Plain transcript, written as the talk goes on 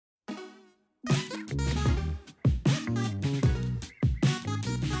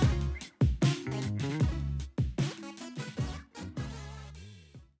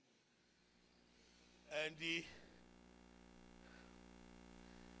And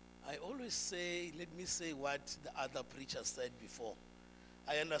I always say, let me say what the other preacher said before.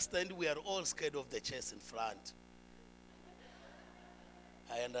 I understand we are all scared of the chairs in front.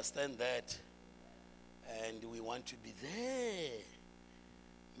 I understand that. And we want to be there.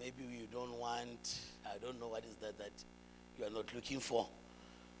 Maybe you don't want, I don't know what is that you are not looking for.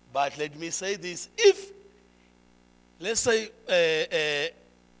 But let me say this. If, let's say,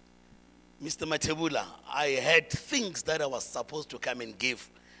 Mr. Matebula, I had things that I was supposed to come and give.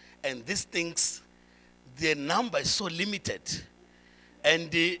 And these things, their number is so limited. And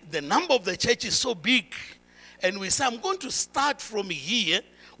the number of the church is so big. And we say, I'm going to start from here.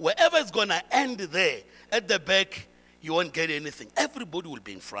 Wherever it's going to end there, at the back, you won't get anything. Everybody will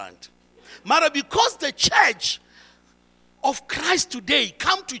be in front. Mara, because the church of Christ today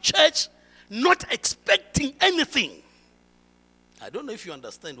come to church not expecting anything. I don't know if you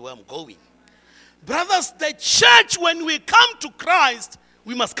understand where I'm going. Brothers, the church, when we come to Christ,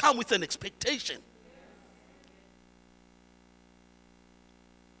 we must come with an expectation.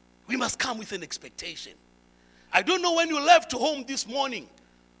 We must come with an expectation. I don't know when you left home this morning,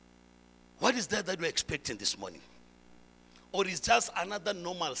 what is that you're expecting this morning? Or is just another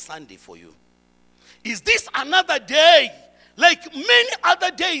normal Sunday for you? Is this another day, like many other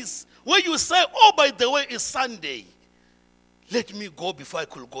days, where you say, oh, by the way, it's Sunday. Let me go before I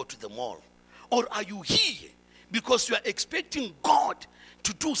could go to the mall. Or are you here because you are expecting God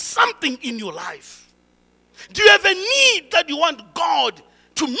to do something in your life? Do you have a need that you want God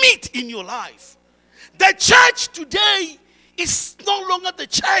to meet in your life? The church today is no longer the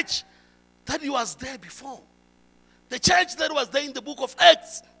church that was there before. The church that was there in the book of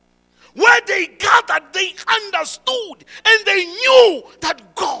Acts. Where they gathered, they understood, and they knew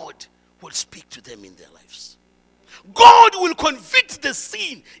that God will speak to them in their lives. God will convict the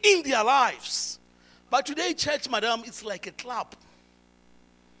sin in their lives. But today, church, madam, it's like a club.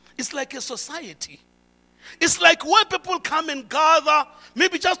 It's like a society. It's like where people come and gather,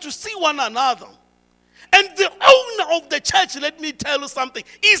 maybe just to see one another. And the owner of the church, let me tell you something,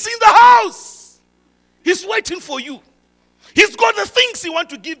 is in the house. He's waiting for you. He's got the things he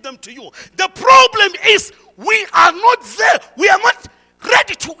wants to give them to you. The problem is we are not there. We are not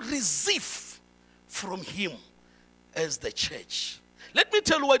ready to receive from him as the church. Let me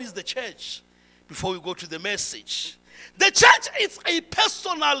tell you what is the church before we go to the message. The church is a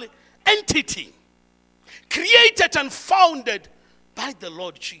personal entity created and founded by the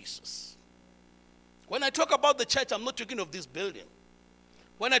Lord Jesus. When I talk about the church, I'm not talking of this building.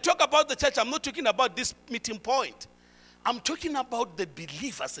 When I talk about the church, I'm not talking about this meeting point. I'm talking about the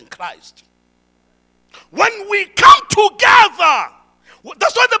believers in Christ. When we come together,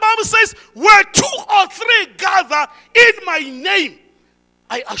 that's what the Bible says, where 2 or 3 gather in my name,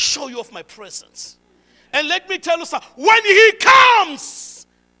 I assure you of my presence. And let me tell you something, when he comes,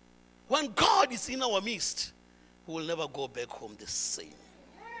 when God is in our midst, we will never go back home the same.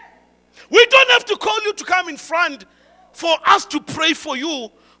 We don't have to call you to come in front for us to pray for you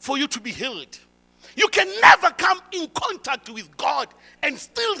to be healed. You can never come in contact with God and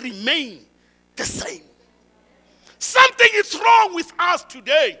still remain the same. Something is wrong with us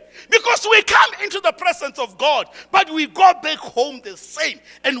today because we come into the presence of God, but we go back home the same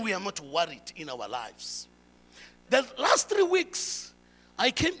and we are not worried in our lives. The last 3 weeks,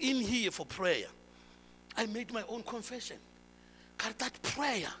 I came in here for prayer. I made my own confession. God, that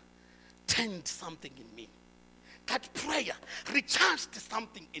prayer turned something in me. That prayer recharged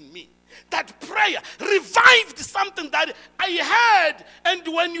something in me. That prayer revived something that I had. And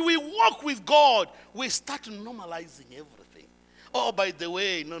when we walk with God, we start normalizing everything. Oh, by the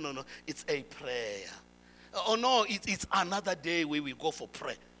way, no. It's a prayer. Oh, no, it's another day where we go for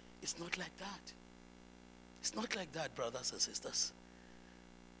prayer. It's not like that. It's not like that, brothers and sisters.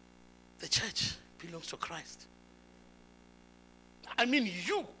 The church belongs to Christ. I mean,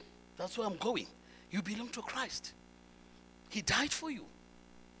 you. That's where I'm going. You belong to Christ. He died for you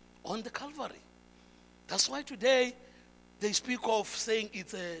on the Calvary. That's why today they speak of saying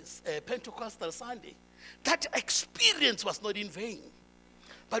it's a Pentecostal Sunday. That experience was not in vain.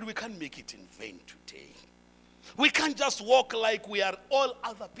 But we can't make it in vain today. We can't just walk like we are all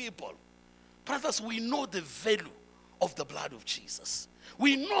other people. Brothers, we know the value of the blood of Jesus.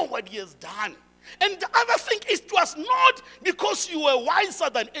 We know what he has done. And the other thing is, it was not because you were wiser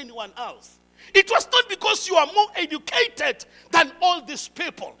than anyone else. It was not because you are more educated than all these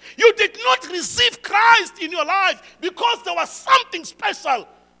people. You did not receive Christ in your life because there was something special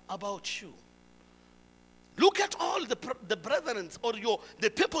about you. Look at all the brethren or the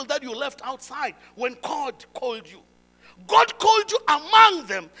people that you left outside when God called you. God called you among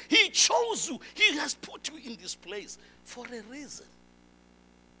them. He chose you. He has put you in this place for a reason.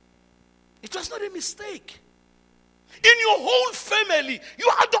 It was not a mistake. In your whole family, you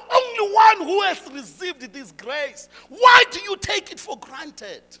are the only one who has received this grace. Why do you take it for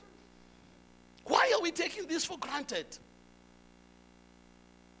granted? Why are we taking this for granted?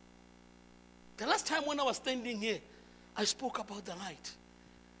 The last time when I was standing here, I spoke about the light,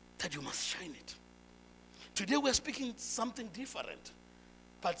 that you must shine it. Today we're speaking something different,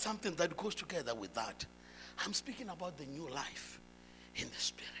 but something that goes together with that. I'm speaking about the new life in the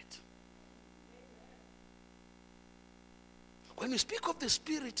Spirit. When we speak of the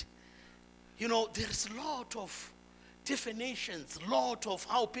Spirit, there's a lot of definitions, a lot of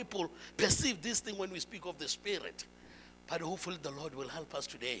how people perceive this thing when we speak of the Spirit. But hopefully the Lord will help us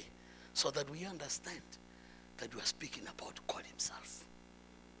today so that we understand that we are speaking about God himself.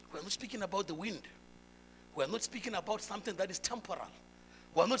 We are not speaking about the wind. We are not speaking about something that is temporal.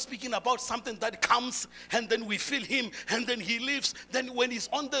 We are not speaking about something that comes and then we feel him and then he leaves. Then when he's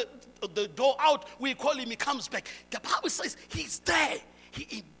on the door out, we call him, he comes back. The Bible says he's there.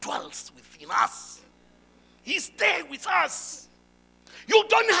 He indwells within us. He's there with us. You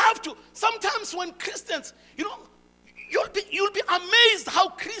don't have to. Sometimes when Christians, you'll be amazed how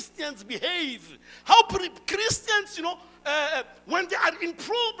Christians behave. How Christians, when they are in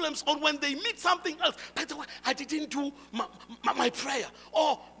problems or when they meet something else. By the way, I didn't do my prayer.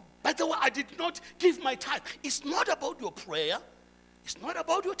 Or, by the way, I did not give my tithe. It's not about your prayer. It's not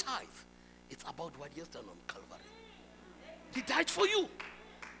about your tithe. It's about what he has done on Calvary. He died for you.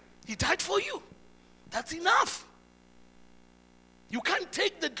 He died for you. That's enough. You can't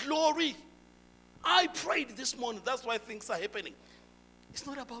take the glory. I prayed this morning. That's why things are happening. It's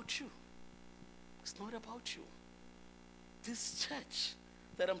not about you. It's not about you. This church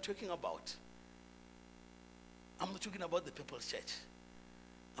that I'm talking about, I'm not talking about the People's Church.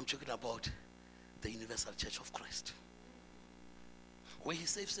 I'm talking about the Universal Church of Christ, where he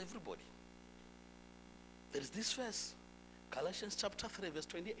saves everybody. There is this verse, Galatians chapter 3, verse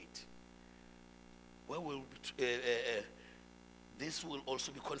 28, where this will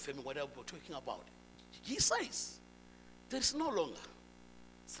also be confirming what I'm talking about. He says, there is no longer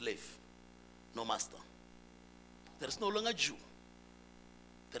slave, no master. There is no longer Jew.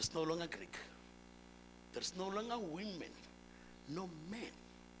 There is no longer Greek. There is no longer women, no men.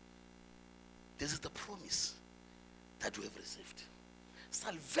 This is the promise that we have received.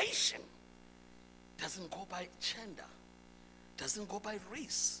 Salvation doesn't go by gender, doesn't go by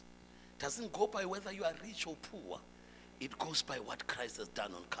race, doesn't go by whether you are rich or poor. It goes by what Christ has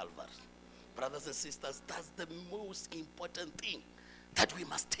done on Calvary. Brothers and sisters, that's the most important thing that we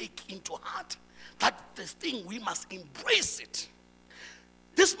must take into heart. That this thing, we must embrace it.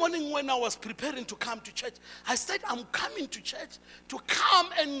 This morning when I was preparing to come to church, I said I'm coming to church to come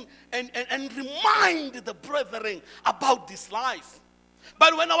and remind the brethren about this life.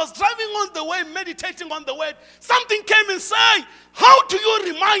 But when I was driving on the way, meditating on the word, something came and said, how do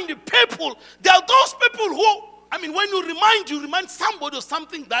you remind the people? There are those people who, when you remind somebody of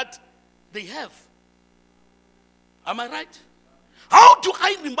something that they have. Am I right? How do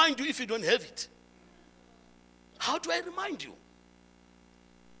I remind you if you don't have it? How do I remind you?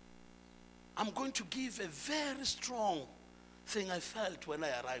 I'm going to give a very strong thing I felt when I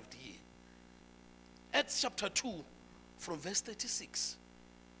arrived here. Acts chapter 2, from verse 36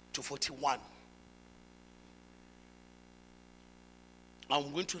 to 41.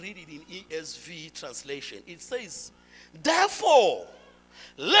 I'm going to read it in ESV translation. It says, therefore,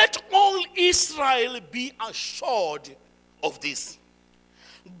 let all Israel be assured of this.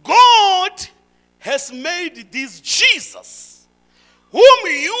 God has made this Jesus, whom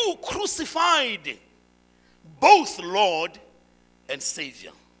you crucified, both Lord and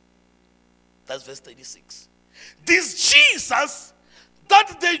Savior. That's verse 36. This Jesus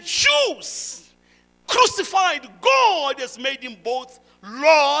that the Jews crucified, God has made him both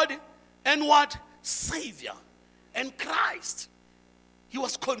Lord and what? Savior and Christ. He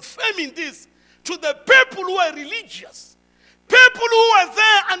was confirming this to the people who were religious. People who were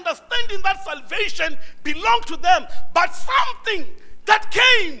there understanding that salvation belonged to them. But something that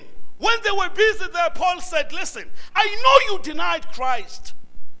came when they were busy there, Paul said, listen, I know you denied Christ.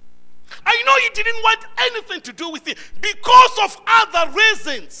 I know you didn't want anything to do with it because of other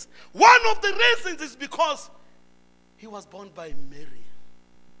reasons. One of the reasons is because he was born by Mary.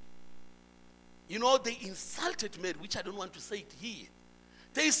 They insulted Mary, which I don't want to say it here.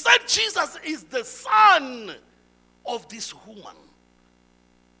 They said Jesus is the son of this woman.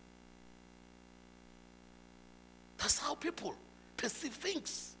 That's how people perceive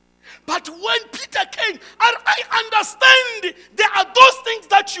things. But when Peter came, and I understand there are those things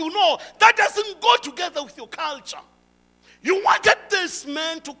that you know that doesn't go together with your culture. You wanted this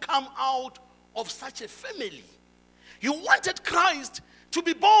man to come out of such a family. You wanted Christ to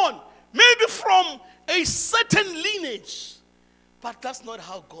be born, maybe from a certain lineage. But that's not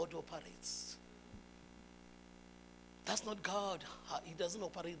how God operates. That's not God. He doesn't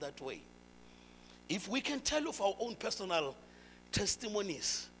operate that way. If we can tell of our own personal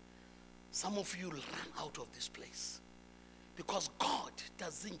testimonies, some of you will run out of this place. Because God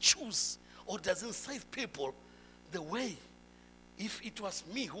doesn't choose or doesn't save people the way. If it was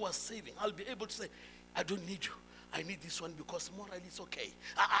me who was saving, I'll be able to say, I don't need you. I need this one because morally it's okay.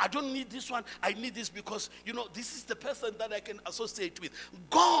 I don't need this one. I need this because, this is the person that I can associate with.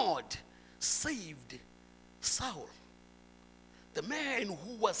 God saved Saul, the man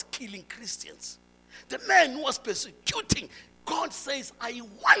who was killing Christians, the man who was persecuting. God says, I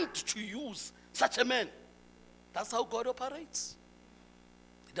want to use such a man. That's how God operates.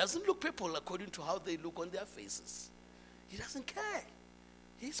 He doesn't look people according to how they look on their faces. He doesn't care.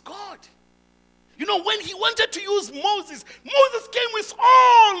 He's God. When he wanted to use Moses, Moses came with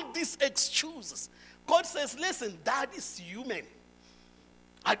all these excuses. God says, listen, that is human.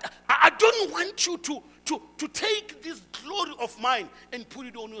 I don't want you to take this glory of mine and put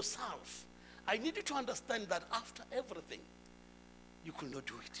it on yourself. I need you to understand that after everything, you could not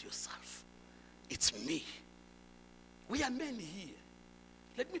do it yourself. It's me. We are many here.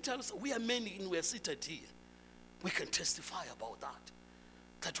 Let me tell you, we are many and we are seated here. We can testify about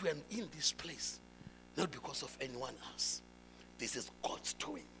that we are in this place, not because of anyone else. This is God's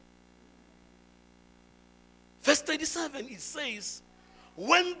doing. Verse 37, it says,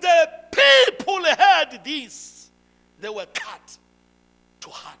 when the people heard this, they were cut to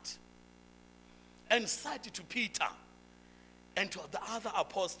heart and said to Peter and to the other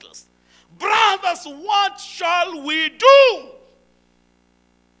apostles, brothers, what shall we do?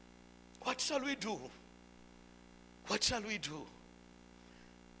 What shall we do? What shall we do?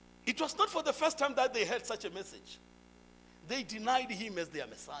 It was not for the first time that they heard such a message. They denied him as their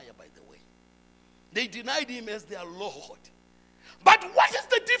Messiah, by the way. They denied him as their Lord. But what is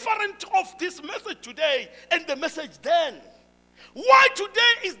the difference of this message today and the message then? Why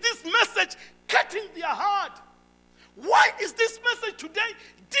today is this message cutting their heart? Why is this message today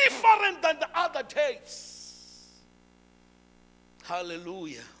different than the other days?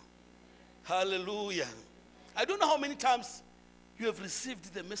 Hallelujah. Hallelujah. I don't know how many times you have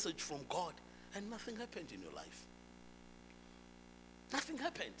received the message from God and nothing happened in your life. Nothing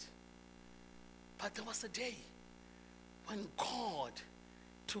happened. But there was a day when God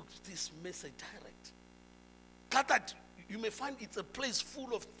took this message direct. That you may find it's a place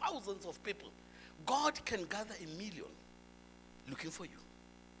full of thousands of people. God can gather 1 million looking for you.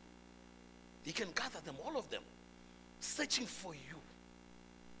 He can gather them, all of them, searching for you.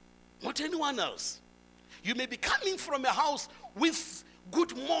 Not anyone else. You may be coming from a house with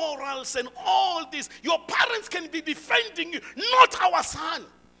good morals and all this. Your parents can be defending you, not our son.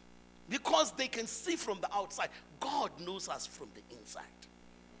 Because they can see from the outside. God knows us from the inside.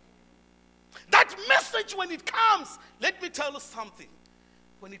 That message, when it comes, let me tell you something.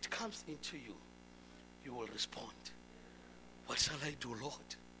 When it comes into you, you will respond. What shall I do, Lord?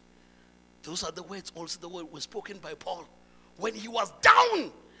 Those are the words, also the word was spoken by Paul. When he was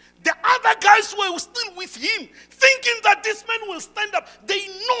down, the other guys were still with him, thinking that this man will stand up. They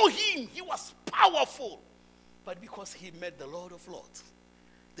know him. He was powerful. But because he met the Lord of Lords,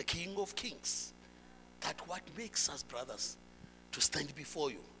 the King of Kings, that's what makes us, brothers, to stand before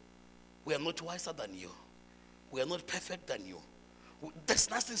you. We are not wiser than you. We are not perfect than you. There's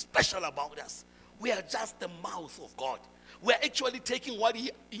nothing special about us. We are just the mouth of God. We are actually taking what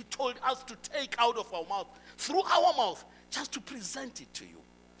he told us to take out of our mouth, through our mouth, just to present it to you.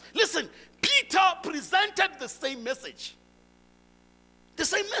 Listen, Peter presented the same message. The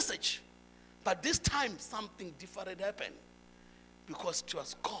same message. But this time something different happened. Because it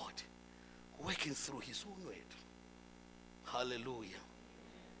was God working through his own word. Hallelujah.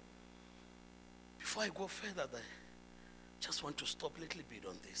 Before I go further, I just want to stop a little bit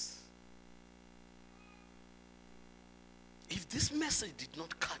on this. If this message did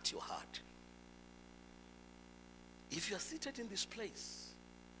not cut your heart, if you are seated in this place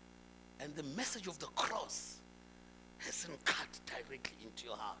and the message of the cross hasn't cut directly into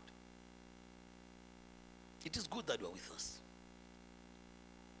your heart, it is good that you are with us.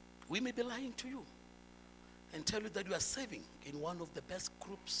 We may be lying to you and tell you that you are serving in one of the best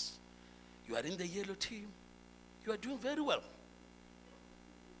groups. You are in the yellow team. You are doing very well.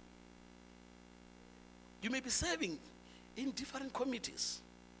 You may be serving in different committees.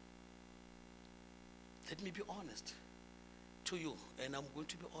 Let me be honest to you, and I'm going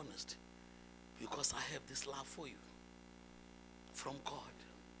to be honest because I have this love for you from God.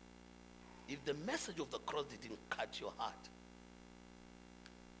 If the message of the cross didn't cut your heart,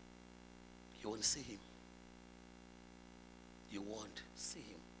 you won't see him. You won't see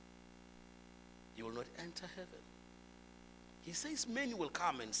him. You will not enter heaven. He says many will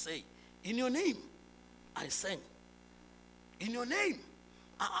come and say, in your name I sang. In your name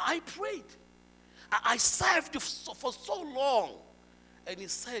I prayed. I served you for so long. And he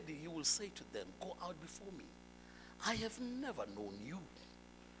said, he will say to them, go out before me. I have never known you.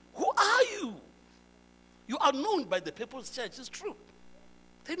 Who are you? You are known by the People's Church. It's true.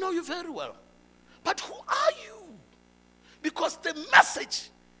 They know you very well. But who are you? Because the message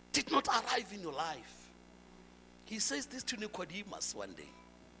did not arrive in your life. He says this to Nicodemus one day.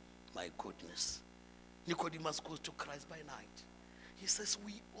 My goodness. Nicodemus goes to Christ by night. He says,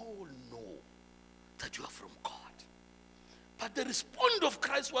 we all know that you are from God. But the response of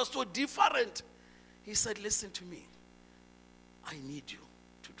Christ was so different. He said, listen to me. I need you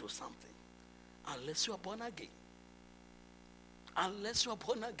to do something. Unless you are born again. Unless you are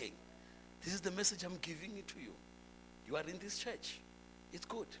born again. This is the message I'm giving it to you. You are in this church. It's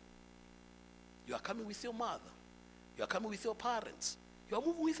good. You are coming with your mother. You are coming with your parents. You are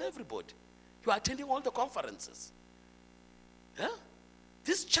moving with everybody. You are attending all the conferences. Yeah?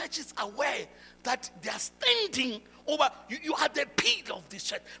 This church is aware that they are standing over. You are the pillar of this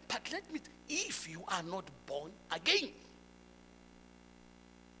church. But let me, if you are not born again,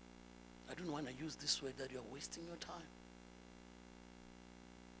 I don't want to use this word that you are wasting your time.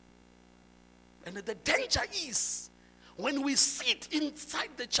 And the danger is when we sit inside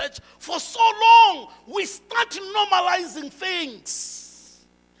the church for so long, we start normalizing things.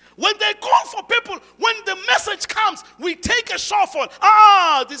 When they call for people, when the message comes, we take a shuffle.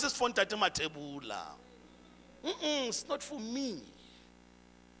 This is for Ntatema Tebula. It's not for me.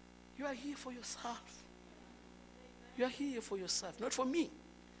 You are here for yourself. You are here for yourself, not for me.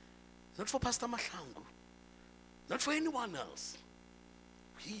 Not for Pastor Mahlangu. Not for anyone else.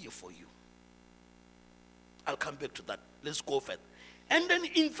 Here for you. I'll come back to that. Let's go further. And then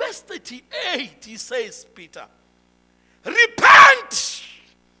in verse 38, he says, Peter, repent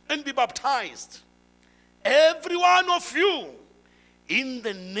and be baptized, every one of you, in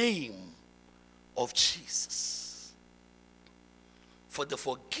the name of Jesus, for the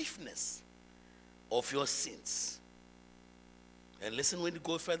forgiveness of your sins. And listen, when you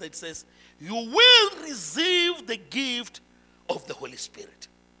go further, it says, you will receive the gift of the Holy Spirit.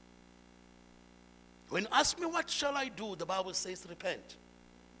 When you ask me, what shall I do? The Bible says, repent.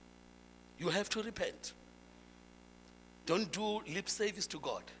 You have to repent. Don't do lip service to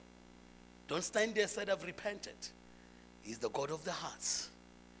God. Don't stand there and say, I've repented. He's the God of the hearts.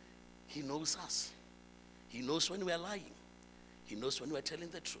 He knows us. He knows when we are lying. He knows when we are telling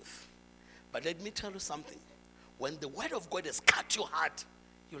the truth. But let me tell you something. When the word of God has cut your heart,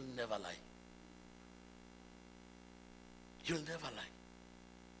 you'll never lie. You'll never lie.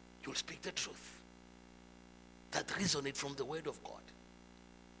 You'll speak the truth. That resonates from the word of God.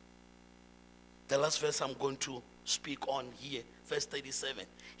 The last verse I'm going to speak on here, verse 37.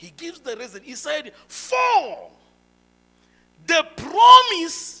 He gives the reason. He said, for the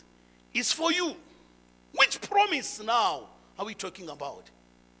promise is for you. Which promise now are we talking about?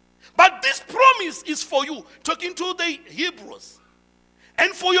 But this promise is for you, talking to the Hebrews,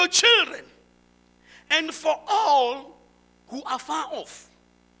 and for your children, and for all who are far off.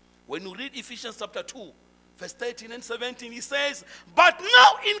 When you read Ephesians chapter 2, verse 13 and 17, he says, but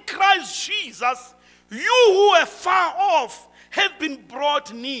now in Christ Jesus, you who are far off have been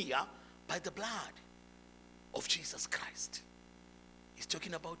brought near by the blood of Jesus Christ. He's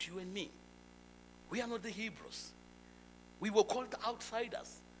talking about you and me. We are not the Hebrews. We were called the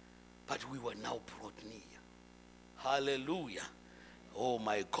outsiders, but we were now brought near. Hallelujah. Oh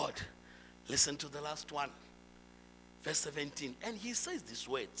my God. Listen to the last one. Verse 17. And he says these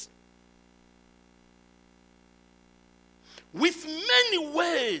words. With many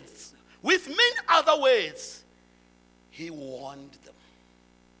words, with many other words, he warned them.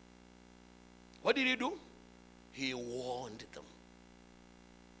 What did he do? He warned them.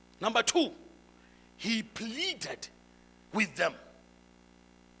 Number 2, he pleaded with them.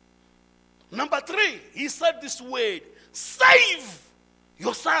 Number 3, he said this word, save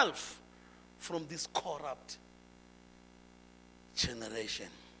yourself from this corrupt generation.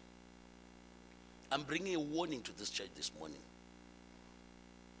 I'm bringing a warning to this church this morning.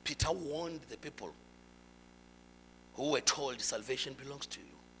 Peter warned the people who were told salvation belongs to you.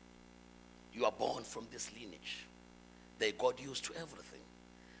 You are born from this lineage. They got used to everything.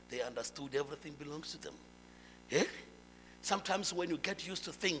 they understood everything belongs to them. Eh? Sometimes when you get used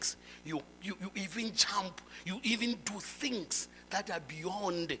to things, you even jump, you even do things that are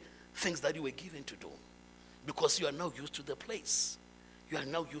beyond things that you were given to do. Because you are now used to the place. You are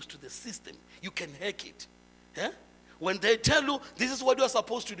now used to the system. You can hack it. Eh? When they tell you, this is what you are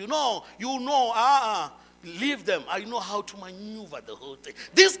supposed to do. No, you know, leave them. I know how to maneuver the whole thing.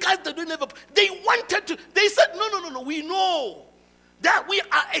 These guys, they wanted to, they said, no, we know that we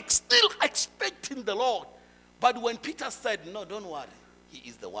are still expecting the Lord. But when Peter said, no, don't worry, he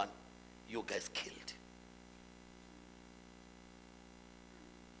is the one you guys killed.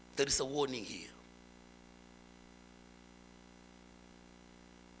 There is a warning here.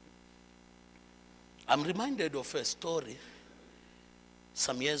 I'm reminded of a story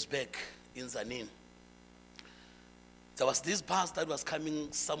some years back in Zanin. There was this bus that was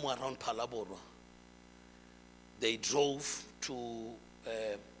coming somewhere around Phalaborwa. They drove to,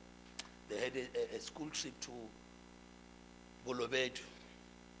 they had a school trip to Bolobedu.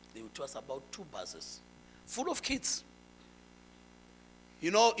 It was about 2 buses full of kids.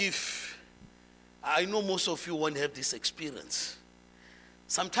 You know, I know most of you won't have this experience.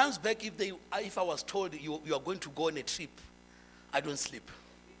 Sometimes back, if I was told you are going to go on a trip, I don't sleep.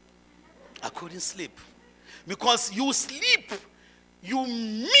 I couldn't sleep. Because you sleep, you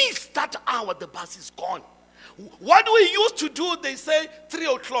miss that hour, the bus is gone. What we used to do, they say 3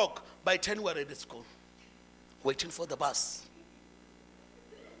 o'clock, by 10 we're at school, waiting for the bus.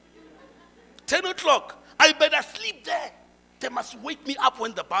 10 o'clock, I better sleep there. They must wake me up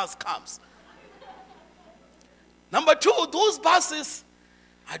when the bus comes. Number 2, those buses,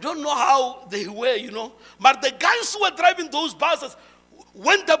 I don't know how they were, but the guys who were driving those buses,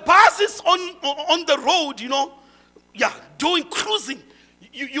 when the bus is on the road, doing cruising,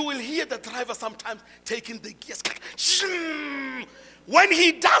 you will hear the driver sometimes taking the gears. When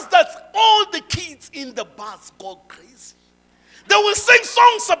he does that, all the kids in the bus go crazy. They will sing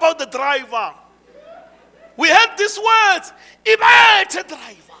songs about the driver. We heard these words, Ibete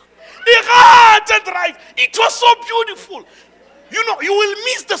driver, Ibete drive. It was so beautiful. You will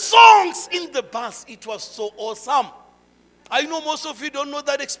miss the songs in the bus. It was so awesome. I know most of you don't know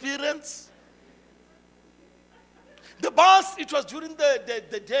that experience. The bus, it was during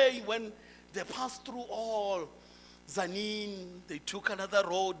the day when they passed through all Zanin. They took another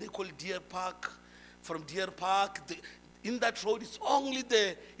road they call Deer Park. From Deer Park, in that road, it's only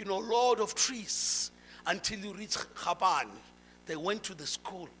the lot of trees until you reach Chaban. They went to the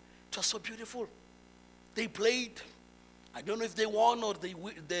school. It was so beautiful. They played. I don't know if they won or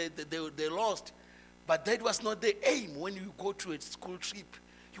they lost, but that was not the aim when you go to a school trip.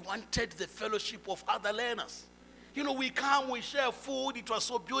 You wanted the fellowship of other learners. We come, we share food. It was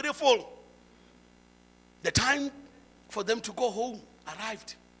so beautiful. The time for them to go home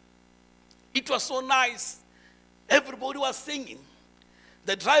arrived. It was so nice. Everybody was singing.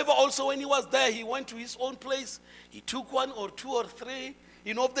 The driver also, when he was there, he went to his own place. He took 1 or 2 or 3,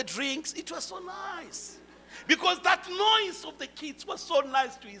 of the drinks. It was so nice. Because that noise of the kids was so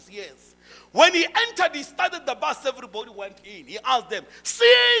nice to his ears. When he entered, he started the bus, everybody went in. He asked them,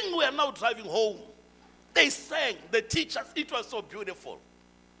 sing, we are now driving home. They sang, the teachers, it was so beautiful.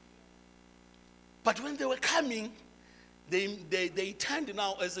 But when they were coming, they turned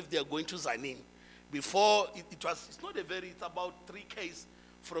now as if they are going to Zanin. Before, it's about 3 km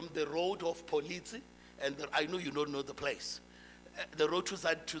from the road of Politsi, and I know you don't know the place. The road to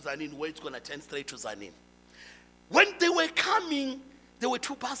Zanin, where it's going to turn straight to Zanin. When they were coming, there were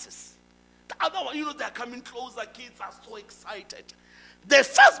 2 buses. The other one, they're coming closer. Kids are so excited. The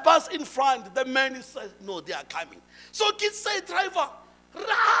first bus in front, the man says, no, they are coming. So kids say, driver,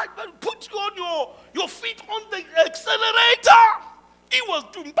 right, but put you on your feet on the accelerator. He was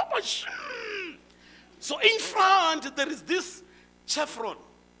doing, so in front, there is this chevron.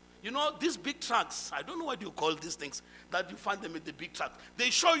 These big trucks, I don't know what you call these things, that you find them in the big truck.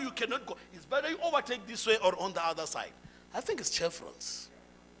 They show you cannot go. It's better you overtake this way or on the other side. I think it's chevrons.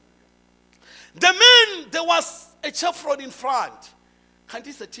 There was a chevron in front. And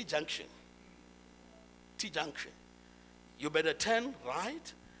it's a T-junction. T-junction. You better turn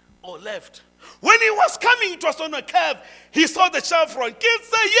right or left. When he was coming, it was on a curve. He saw the chevron. Kids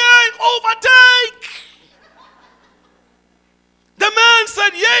say, yay, overtake. The man said,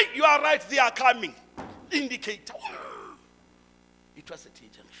 yay, you are right, they are coming. Indicator. It was a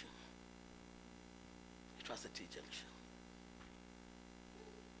T-junction. It was a T-junction.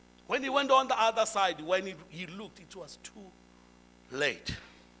 When he went on the other side, when he looked, it was too late.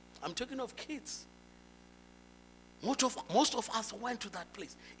 I'm talking of kids. Most of us went to that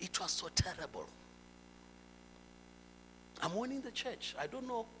place. It was so terrible. I'm warning the church. I don't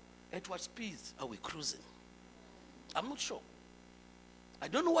know At what speed are we cruising? I'm not sure. I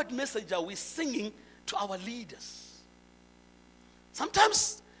don't know what message are we singing to our leaders.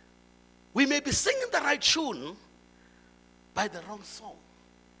 Sometimes we may be singing the right tune by the wrong song.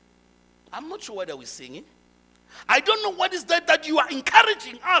 I'm not sure what are we singing. I don't know what is that you are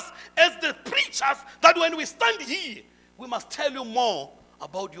encouraging us as the preachers, that when we stand here, we must tell you more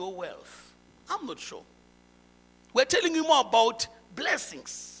about your wealth. I'm not sure. We're telling you more about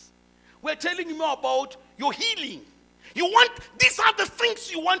blessings. We're telling you more about your healing. These are the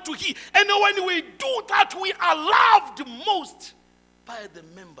things you want to hear. And when we do that, we are loved most by the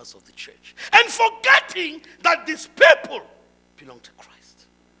members of the church. And forgetting that these people belong to Christ.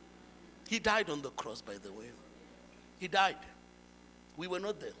 He died on the cross, by the way. He died. We were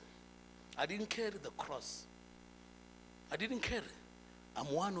not there. I didn't carry the cross. I didn't carry.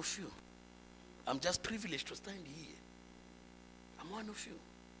 I'm one of you. I'm just privileged to stand here. I'm one of you.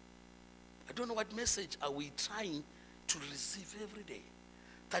 I don't know what message are we trying to receive every day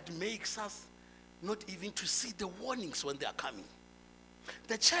that makes us not even to see the warnings when they are coming.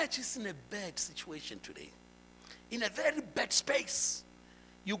 The church is in a bad situation today. In a very bad space.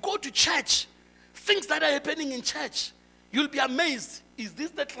 You go to church, things that are happening in church, you'll be amazed. Is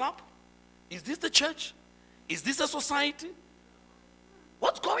this the club? Is this the church? Is this a society?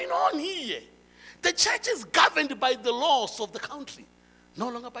 What's going on here? The church is governed by the laws of the country, no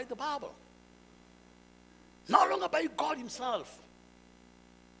longer by the Bible, no longer by God himself,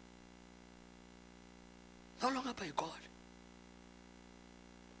 no longer by God.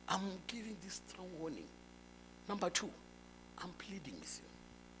 I'm giving this strong warning. Number 2, I'm pleading with you.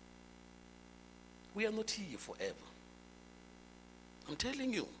 We are not here forever. I'm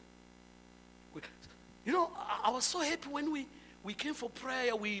telling you. I was so happy when we came for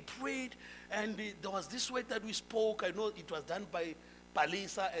prayer, we prayed, and there was this word that we spoke. I know it was done by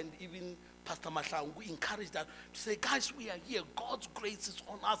Palisa and even Pastor Mahlang. We encouraged that to say, guys, we are here. God's grace is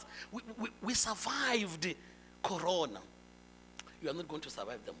on us. We survived Corona. You are not going to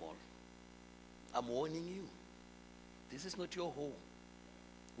survive them all. I'm warning you. This is not your home.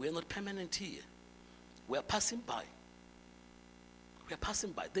 We are not permanent here. We are passing by. We are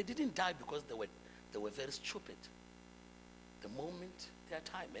passing by. They didn't die because they were very stupid. The moment their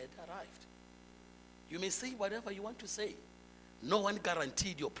time had arrived. You may say whatever you want to say. No one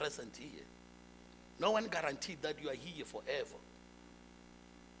guaranteed your presence here. No one guaranteed that you are here forever.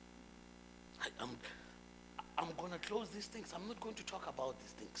 I'm going to close these things. I'm not going to talk about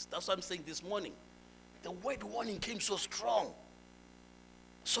these things. That's what I'm saying this morning. The word warning came so strong.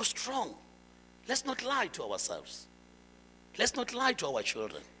 So strong. Let's not lie to ourselves. Let's not lie to our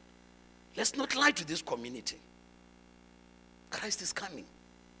children. Let's not lie to this community. Christ is coming.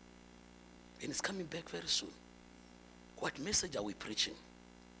 And he's coming back very soon. What message are we preaching?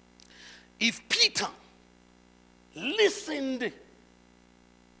 If Peter listened,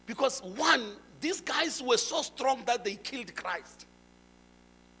 because these guys were so strong that they killed Christ.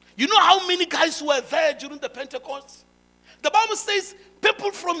 You know how many guys were there during the Pentecost? The Bible says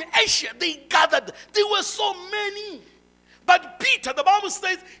people from Asia, they gathered. There were so many. But Peter, the Bible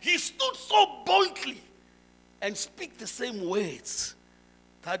says, he stood so boldly and speak the same words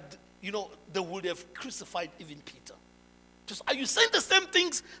that, they would have crucified even Peter. Just, are you saying the same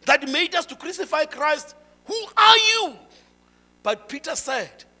things that made us to crucify Christ? Who are you? But Peter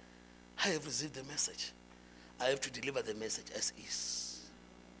said, I have received the message. I have to deliver the message as is.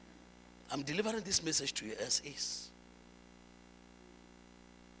 I'm delivering this message to you as is.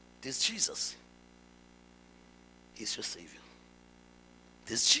 This Jesus is your Savior.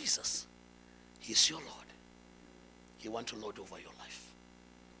 This Jesus, He is your Lord. He wants to lord over your life.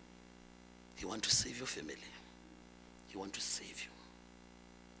 He wants to save your family. He wants to save you.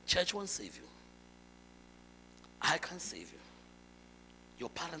 Church won't save you. I can't save you. Your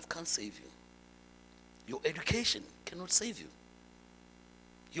parents can't save you. Your education cannot save you.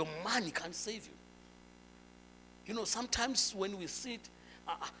 Your money can't save you. Sometimes when we sit,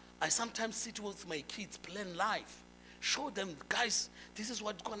 I sometimes sit with my kids, plan life. Show them, guys, this is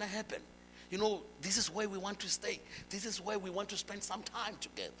what's going to happen. This is where we want to stay. This is where we want to spend some time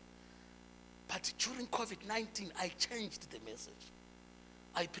together. But during COVID-19, I changed the message.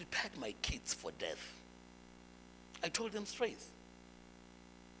 I prepared my kids for death. I told them straight.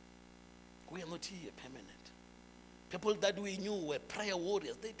 We are not here permanent. People that we knew were prayer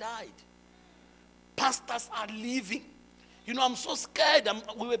warriors, they died. Pastors are leaving. I'm so scared.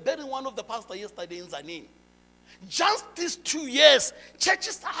 We were burying one of the pastors yesterday in Zanin. Just these 2 years,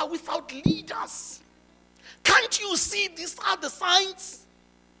 churches are without leaders. Can't you see these are the signs?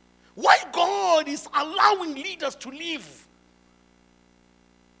 Why God is allowing leaders to leave?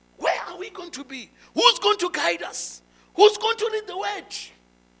 Where we going to be? Who's going to guide us? Who's going to lead the word?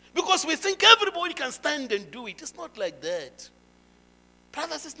 Because we think everybody can stand and do it. It's not like that.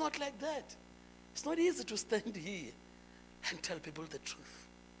 Brothers, it's not like that. It's not easy to stand here and tell people the truth.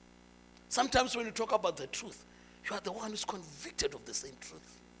 Sometimes when you talk about the truth, you are the one who's convicted of the same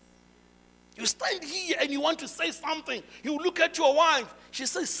truth. You stand here and you want to say something. You look at your wife. She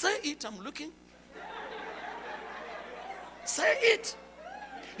says, say it, I'm looking. Say it.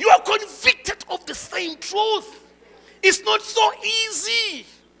 You are convicted of the same truth. It's not so easy.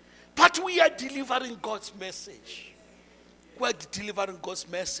 But we are delivering God's message. We are delivering God's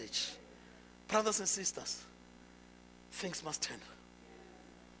message. Brothers and sisters, things must turn.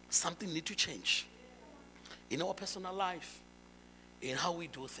 Something needs to change. In our personal life, in how we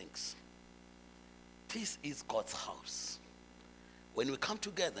do things. This is God's house. When we come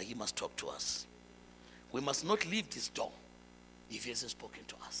together, He must talk to us. We must not leave this door if He hasn't spoken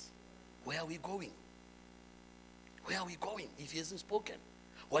to us. Where are we going? Where are we going if He hasn't spoken?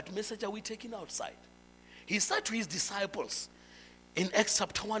 What message are we taking outside? He said to His disciples in Acts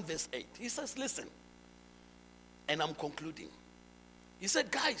chapter 1 verse 8, He says, listen, and I'm concluding. He said,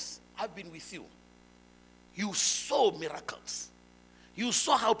 guys, I've been with you. You saw miracles. You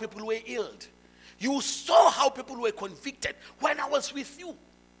saw how people were healed. You saw how people were convicted when I was with you.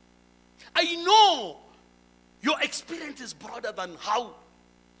 I know your experience is broader than how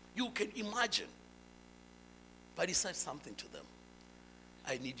you can imagine. But He said something to them.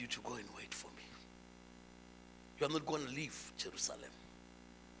 I need you to go and wait for me. You are not going to leave Jerusalem.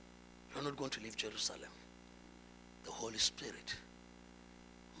 You are not going to leave Jerusalem. The Holy Spirit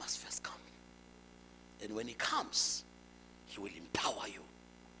must first come. And when He comes, He will empower you.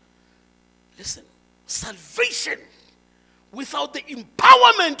 Listen, salvation without the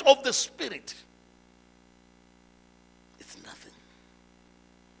empowerment of the Spirit, it's nothing.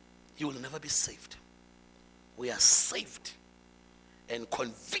 You will never be saved. We are saved and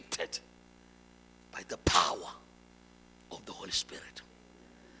convicted by the power of the Holy Spirit.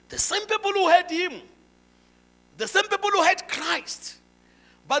 The same people who had Him, the same people who had Christ,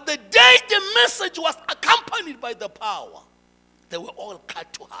 but the day the message was accompanied by the power, they were all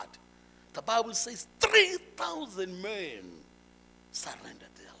cut to heart. The Bible says 3,000 men surrendered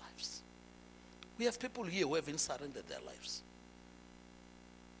their lives. We have people here who haven't surrendered their lives.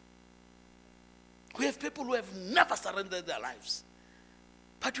 We have people who have never surrendered their lives.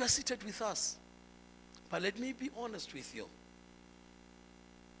 But you are seated with us. But let me be honest with you.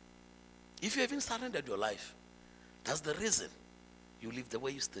 If you haven't surrendered your life, that's the reason you live the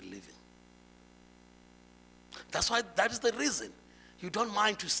way you're still living. That is the reason you don't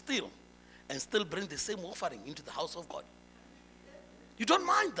mind to steal and still bring the same offering into the house of God. You don't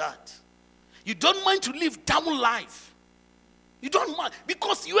mind that. You don't mind to live down life. You don't mind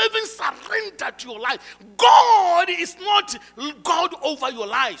because you haven't surrendered your life. God is not God over your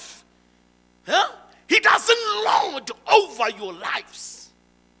life. Huh? He doesn't lord over your lives.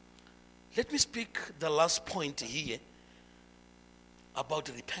 Let me speak the last point here about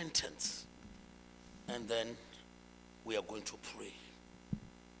repentance. And then we are going to pray.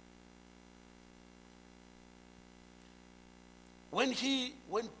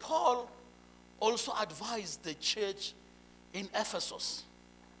 When Paul also advised the church in Ephesus,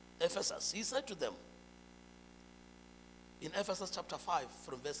 he said to them in Ephesus chapter 5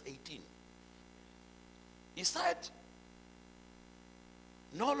 from verse 18, he said,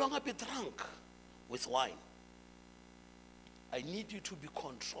 no longer be drunk with wine. I need you to be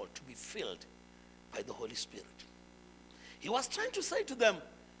controlled, to be filled by the Holy Spirit. He was trying to say to them,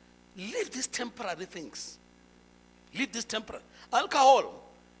 leave these temporary things. Leave this temporary. Alcohol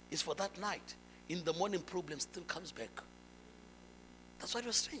is for that night. In the morning, problem still comes back. That's what he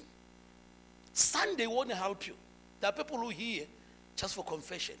was saying. Sunday won't help you. There are people who hear just for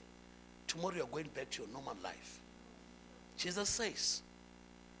confession. Tomorrow you're going back to your normal life. Jesus says,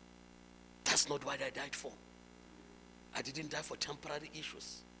 that's not what I died for. I didn't die for temporary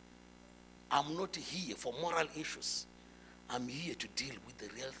issues. I'm not here for moral issues. I'm here to deal with the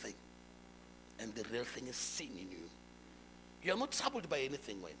real thing. And the real thing is sin in you. You are not troubled by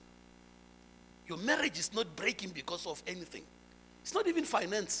anything when your marriage is not breaking because of anything. It's not even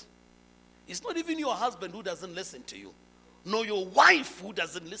finance. It's not even your husband who doesn't listen to you. Nor your wife who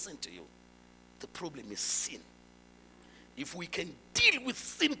doesn't listen to you. The problem is sin. If we can deal with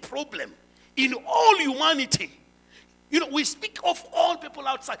sin problem in all humanity, we speak of all people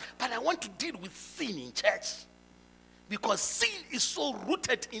outside, but I want to deal with sin in church. Because sin is so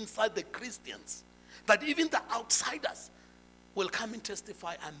rooted inside the Christians that even the outsiders will come and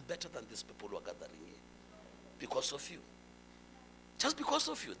testify, I'm better than these people who are gathering here because of you. Just because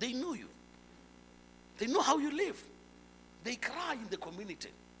of you. They know you. They know how you live. They cry in the community.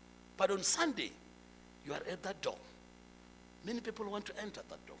 But on Sunday, you are at that door. Many people want to enter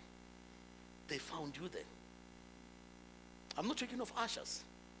that door. They found you there. I'm not talking of ushers.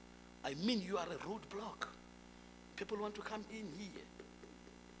 I mean you are a roadblock. People want to come in here.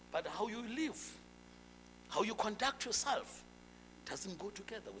 But how you live, how you conduct yourself, doesn't go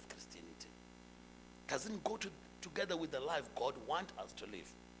together with Christianity. Doesn't go together with the life God wants us to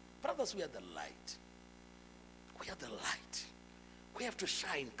live. Brothers, we are the light. We are the light. We have to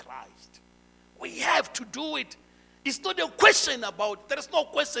shine Christ. We have to do it. It's not a question about it. There is no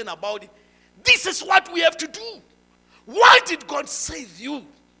question about it. This is what we have to do. Why did God save you?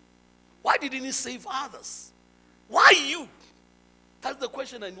 Why didn't he save others? Why you? That's the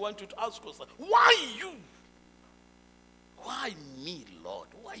question I want you to ask yourself. Why you? Why me, Lord?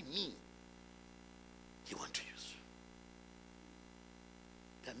 Why me? He wants to use you.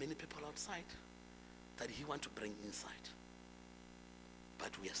 There are many people outside that he wants to bring inside. But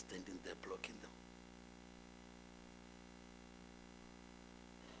we are standing there blocking them.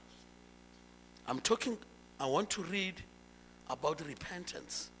 I want to read about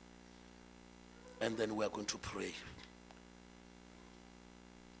repentance. And then we are going to pray.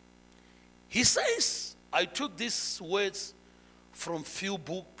 He says, I took these words from few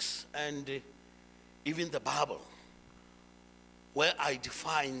books and even the Bible, where I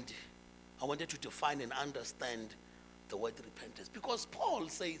wanted to define and understand the word repentance. Because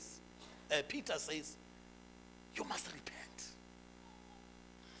Peter says, you must repent.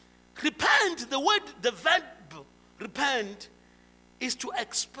 Repent, the verb repent is to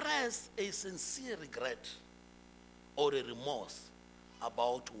express a sincere regret or a remorse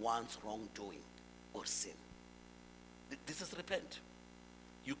about one's wrongdoing or sin. This is repent.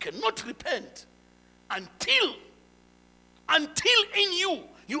 You cannot repent until in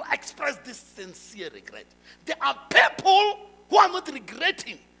you express this sincere regret. There are people who are not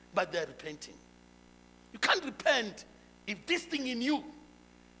regretting, but they are repenting. You can't repent if this thing in you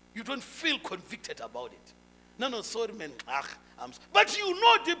don't feel convicted about it. No, sorry, man. But you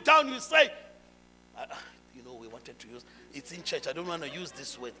know deep down you say, we wanted to use, it's in church, I don't want to use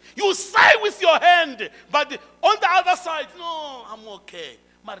this word. You say with your hand, but on the other side, no, I'm okay.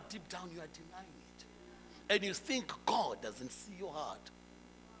 But deep down you are denying it. And you think God doesn't see your heart.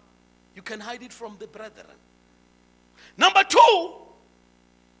 You can hide it from the brethren. Number 2,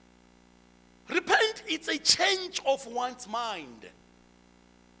 repent, it's a change of one's mind.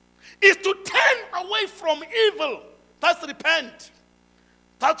 Is to turn away from evil. That's repent.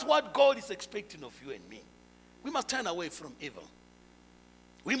 That's what God is expecting of you and me. We must turn away from evil.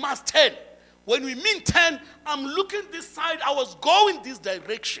 We must turn. When we mean turn, I'm looking this side, I was going this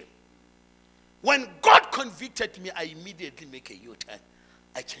direction. When God convicted me, I immediately make a U-turn.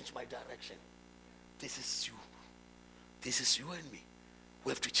 I change my direction. This is you. This is you and me. We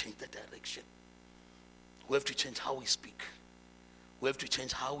have to change the direction. We have to change how we speak. We have to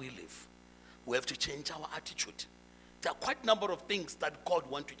change how we live. We have to change our attitude. There are quite a number of things that God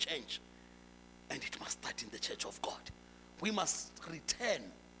wants to change. And it must start in the church of God. We must return.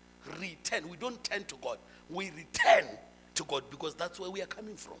 We don't turn to God. We return to God because that's where we are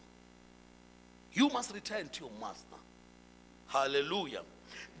coming from. You must return to your master. Hallelujah.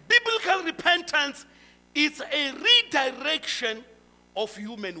 Biblical repentance is a redirection of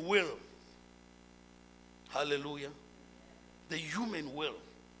human will. Hallelujah. The human will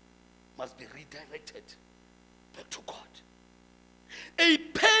must be redirected back to God. A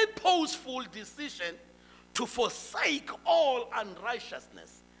purposeful decision to forsake all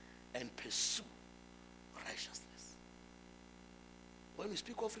unrighteousness and pursue righteousness. When we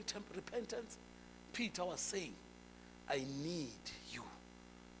speak of repentance, Peter was saying, I need you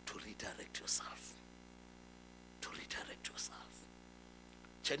to redirect yourself. To redirect yourself.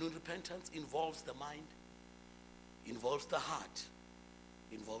 Genuine repentance involves the mind, involves the heart,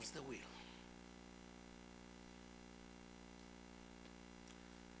 involves the will.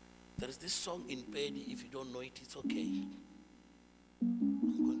 There is this song in Pedi. If you don't know it, it's okay.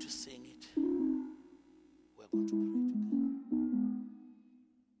 I'm going to sing it. We're going to pray together.